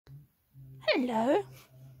Hello.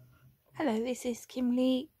 Hello, this is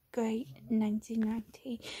Kimberly Gray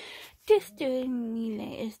 1990. Just doing the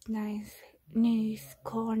latest nice news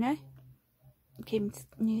corner. Kim's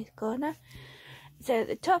news corner. So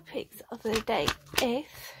the topics of the day is,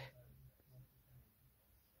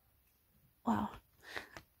 well,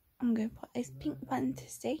 I'm going to put this Pink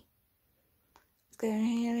Fantasy. It's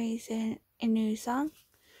going to release a new song.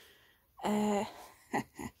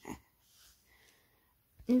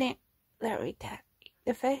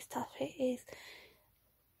 The first topic is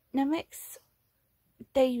Nemec's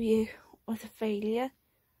debut was a failure.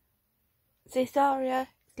 Cesaro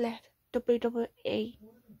left WWE.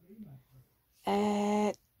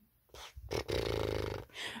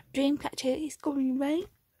 Dreamcatcher is coming right.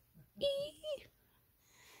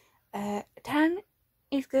 Tan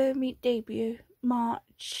is going to be debut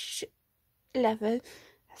March 11th,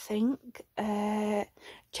 I think.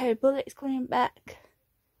 Cherry Bullet's coming back.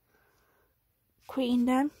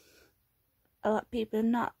 Queendom. A lot of people are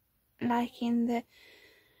not liking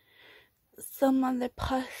some of the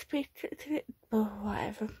prospects, but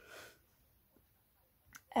whatever.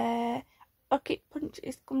 Rocket Punch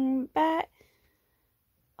is coming back.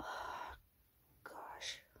 Oh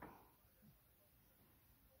gosh.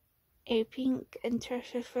 A-Pink and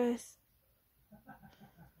Treasure first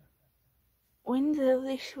wins of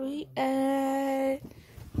this week.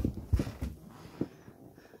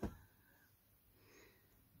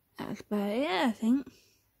 That's about it, I think.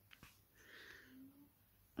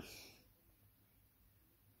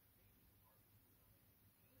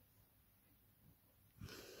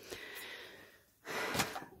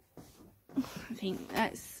 I think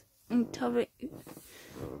that's a topic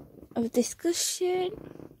of discussion.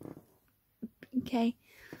 Okay,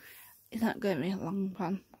 it's not going to be a long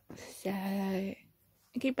one. So,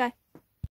 okay, bye.